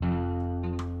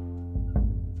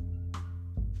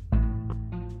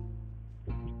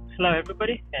Hello,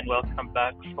 everybody, and welcome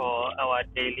back for our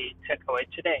daily takeaway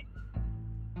today.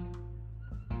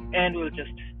 And we'll just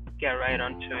get right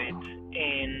onto it.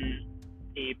 In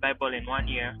the Bible in 1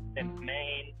 year, the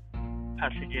main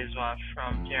passages were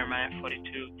from Jeremiah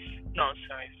 43,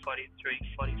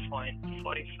 44, and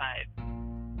 45.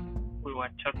 We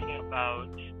were talking about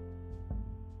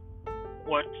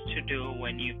what to do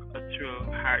when you go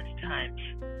through hard times.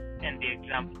 And the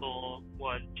example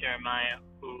was Jeremiah,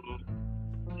 who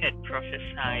had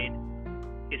prophesied.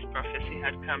 His prophecy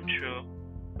had come true,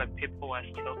 but people were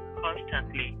still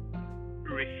constantly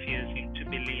refusing to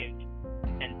believe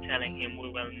and telling him, "We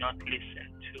will not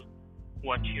listen to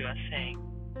what you are saying."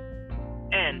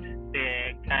 And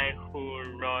the guy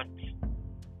who wrote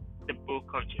the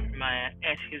book of Jeremiah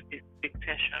at his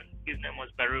dictation, his name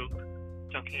was Baruch,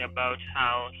 talking about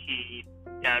how he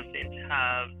doesn't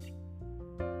have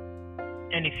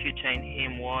any future in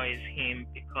him. Woe is him,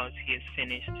 because he is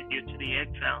finished due to the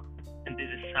exile. And this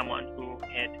is someone who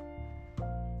had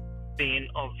been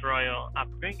of royal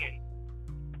upbringing.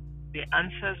 The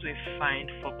answers we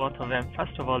find for both of them,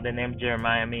 first of all, the name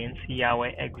Jeremiah means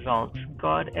Yahweh exalts.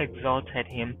 God exalted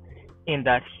him in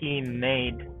that he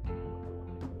made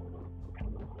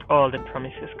all the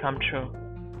promises come true.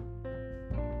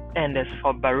 And as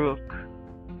for Baruch,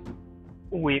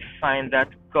 we find that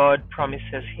God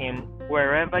promises him,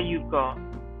 wherever you go,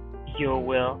 you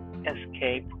will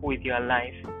escape with your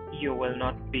life. You will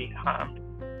not be harmed.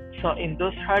 So in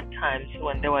those hard times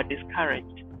when they were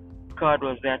discouraged, God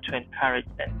was there to encourage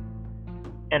them.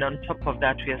 And on top of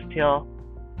that, we are still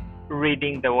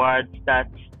reading the words that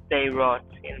they wrote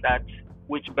in that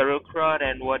which Baruch wrote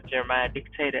and what Jeremiah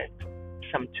dictated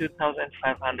some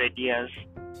 2,500 years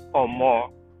or more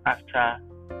after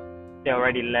they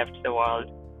already left the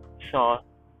world. So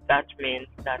that means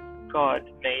that God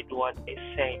made what they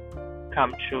say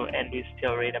come true, and we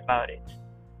still read about it.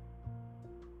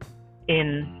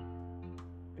 In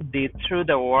the Through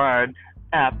the Word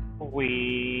app,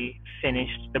 we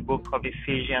finished the book of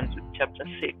Ephesians with chapter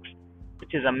 6,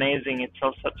 which is amazing. It's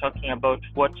also talking about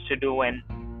what to do when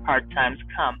hard times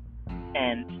come.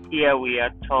 And here we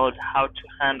are told how to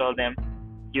handle them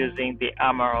using the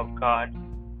armor of God.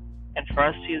 And for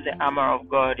us to use the armor of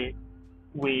God,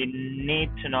 we need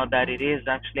to know that it is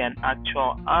actually an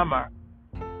actual armor,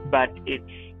 but it's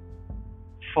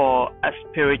for a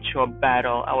spiritual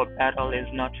battle. Our battle is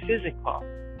not physical.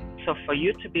 So for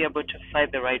you to be able to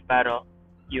fight the right battle,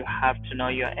 you have to know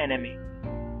your enemy.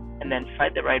 And then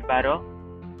fight the right battle,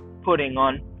 putting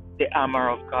on the armor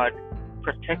of God,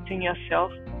 protecting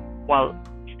yourself while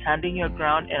standing your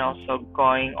ground and also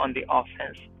going on the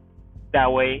offense.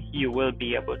 That way you will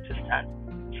be able to stand.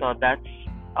 So that's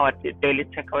our daily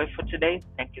takeaway for today.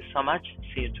 Thank you so much.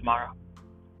 See you tomorrow.